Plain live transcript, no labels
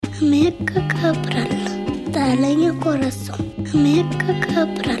América Cabral, talenha coração. América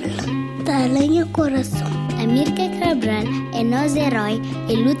Cabral, talenha coração. América Cabral é nosso herói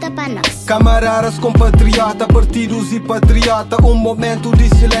e luta para nós. Camaradas, compatriota, partidos e patriota. Um momento de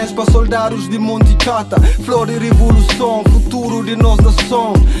silêncio para soldados de Monte Chata. Flor e Revoluson, futuro de nossa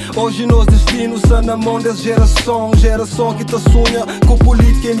nação. Hoje nos destinos são na mão dessa geração. Geração que tá sonha com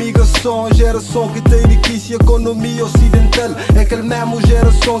política e imigração. Geração que tem riqueza e economia ocidental. É aquele mesmo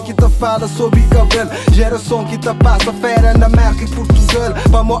geração que tá fala sobre Cabral. Geração que tá passa fera na América e Portugal.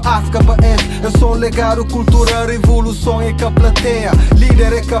 Vamos África para este, eu sou um legado cultural. Revolução é que a plateia,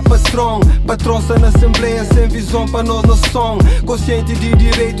 líder é que a patrão. Patrão na assembleia, sem visão para nós nação. Consciente de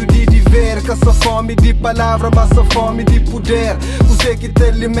direito de dever. Que essa fome de palavra, mas essa fome de poder. Você que te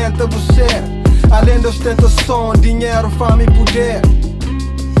alimenta você. Além da ostentação, dinheiro, fama e poder.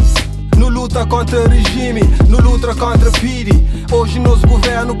 No luta contra o regime, no luta contra a piri. Hoje nosso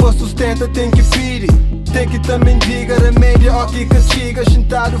governo para sustenta tem que pedir. Tem que também diga a média, ó que castiga.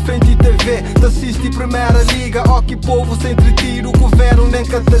 Sentado frente à TV, te assiste primeira liga. Ó que povo sem retiro, o governo nem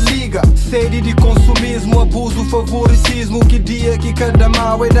que te liga. Sede de consumismo, abuso, favoritismo. Que dia que cada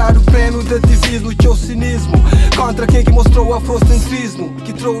mal é dado prêmio de ativismo. Teu cinismo, contra quem que mostrou afrocentrismo.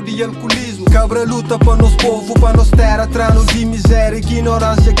 Que trouxe de alcoolismo. Cabra luta para nosso povo, para nossa terra. Trano de miséria,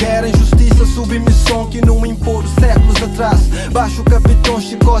 ignorância, guerra, injustiça, submissão. Que não impôs séculos atrás. Baixo capitão,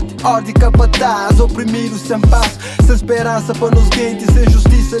 chicote, ordem, capataz. Oprimido sem paz, sem esperança para nos gente, sem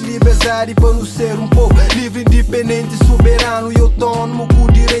justiça, liberdade para nos ser um povo livre, independente, soberano e autônomo, com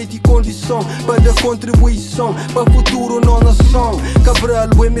direito e condição para dar contribuição para o futuro não nação. Cabral,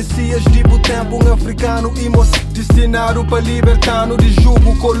 o Messias de o tempo, um africano e destinado para libertar-no de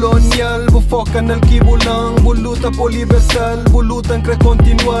jugo colonial. Vou foca no Kibulan, vou luta por libertar, vou luta em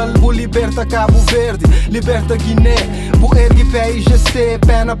continual, vou liberta Cabo Verde, liberta Guiné, vou ergue PIGC,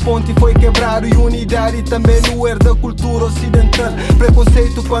 pé na ponte foi quebrado e unidade. E também no da cultura ocidental.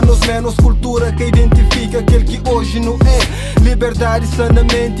 Preconceito para nós menos cultura que identifica aquele que hoje não é. Liberdade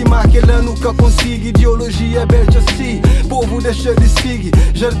sanamente, mas aquele nunca consiga. Ideologia beija assim, povo deixa de seguir.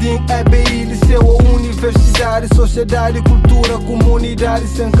 Jardim, EBI, liceu ou universidade. Sociedade, cultura, comunidade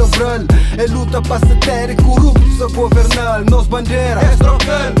sem Cabral. É luta para se ter corruptos a governar. Nos bandeira, é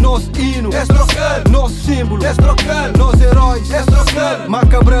trocar. Nos hino, é trocar. Nos símbolo, é trocar. Nos heróis, é trocar. Mas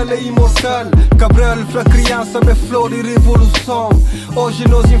Cabral é imortal. Cabral para criança, é flor e revolução. Hoje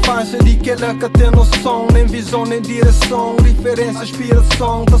nos infância de que ela que tem noção. Nem visão, nem direção. Referência,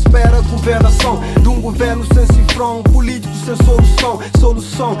 inspiração. Da espera governação de um governo sem cifrão. Político sem solução.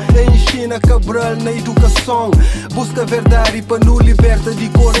 Solução é em China, Cabral na educação. Busca verdade para nos liberta de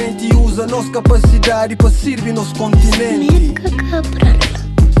corrente. E usa nossa capacidade para servir nosso continente. América Cabral,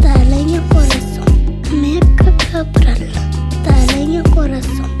 talenha coração. América Cabral, talenha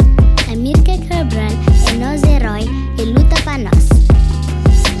coração. América Cabral é nosso herói e luta para nós.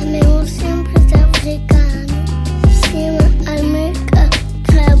 Amém, sempre africano. Viva América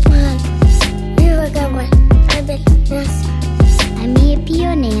Cabral. Viva Cabral. Abel, Jassi. A minha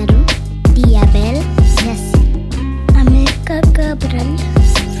pioneiro de Abel, Jassi. América Cabral,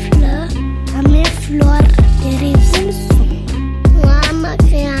 Flor. A minha Flor de Revoluson. Ama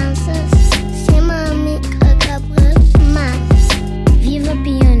crianças. Chama América Cabral. Mãe. Viva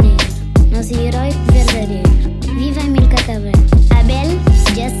pioneiro, nosso herói verdadeiro. Viva América Cabral. Abel,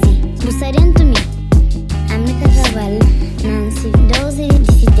 Jassi, Bustapro. América Cabral nasceu 12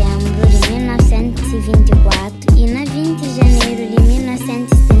 de setembro de 1924 e na 20 de janeiro de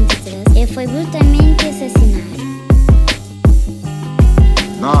 1973 e foi brutalmente assassinado.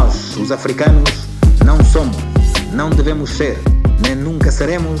 Nós, os africanos, não somos, não devemos ser, nem nunca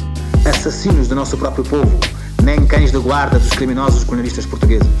seremos assassinos do nosso próprio povo, nem cães de guarda dos criminosos colonialistas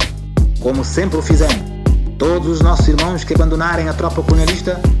portugueses. Como sempre o fizemos, todos os nossos irmãos que abandonarem a tropa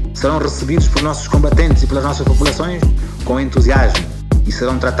colonialista serão recebidos por nossos combatentes e pelas nossas populações com entusiasmo e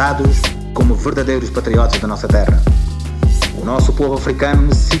serão tratados como verdadeiros patriotas da nossa terra. O nosso povo africano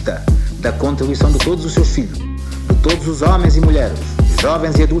necessita da contribuição de todos os seus filhos, de todos os homens e mulheres,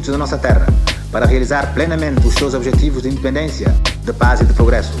 jovens e adultos da nossa terra, para realizar plenamente os seus objetivos de independência, de paz e de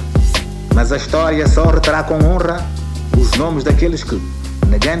progresso. Mas a história só reterá com honra os nomes daqueles que,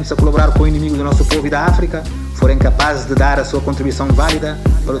 negando-se a colaborar com o inimigo do nosso povo e da África, forem capazes de dar a sua contribuição válida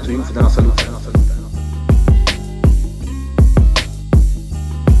para o triunfo da nossa luta.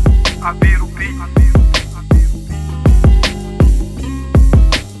 Habiru.